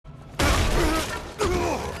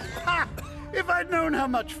If I'd known how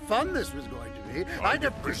much fun this was going to be, I'd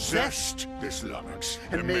have Possessed this Lunox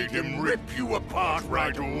and made him rip you apart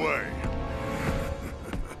right away.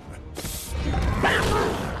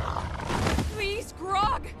 Please,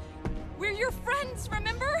 Grog! We're your friends,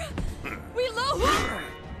 remember? We love...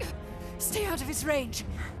 Stay out of his range.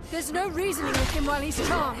 There's no reasoning with him while he's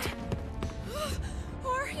charmed.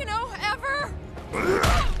 Or, you know, ever.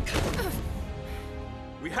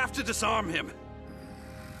 We have to disarm him.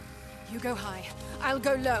 You go high. I'll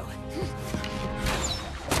go low.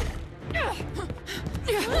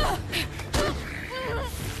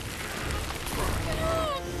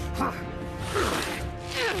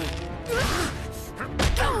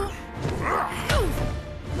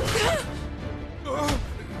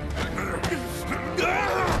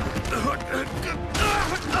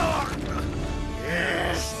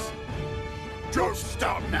 Yes. Don't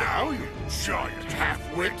stop now, you giant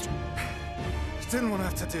half-wit. Didn't want to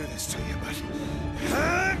have to do this to you, but...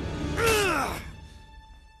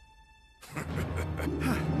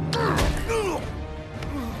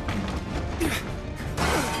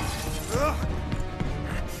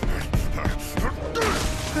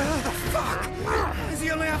 Fuck! Is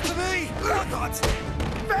he only after me? What?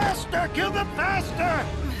 Faster! Kill them faster!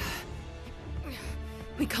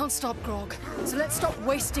 We can't stop Grog, so let's stop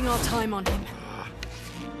wasting our time on him.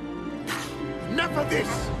 Enough of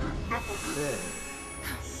this!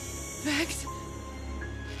 Vex?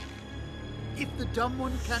 If the dumb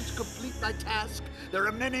one can't complete my task, there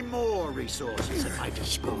are many more resources at my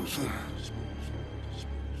disposal.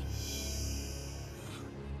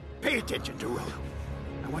 Pay attention to Rollo.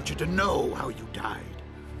 I want you to know how you died,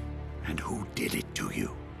 and who did it to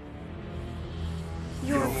you.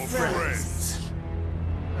 Your friends.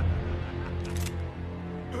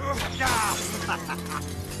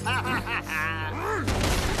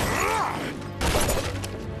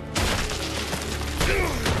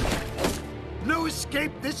 No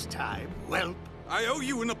escape this time, whelp. I owe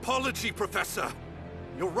you an apology, Professor.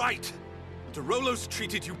 You're right. De Rollo's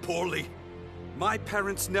treated you poorly. My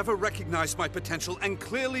parents never recognized my potential and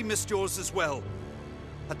clearly missed yours as well.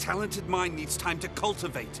 A talented mind needs time to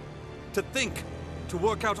cultivate, to think, to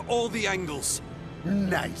work out all the angles.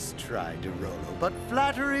 Nice try, De Rollo, but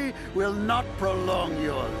flattery will not prolong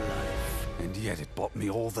your life. And yet it bought me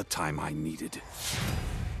all the time I needed.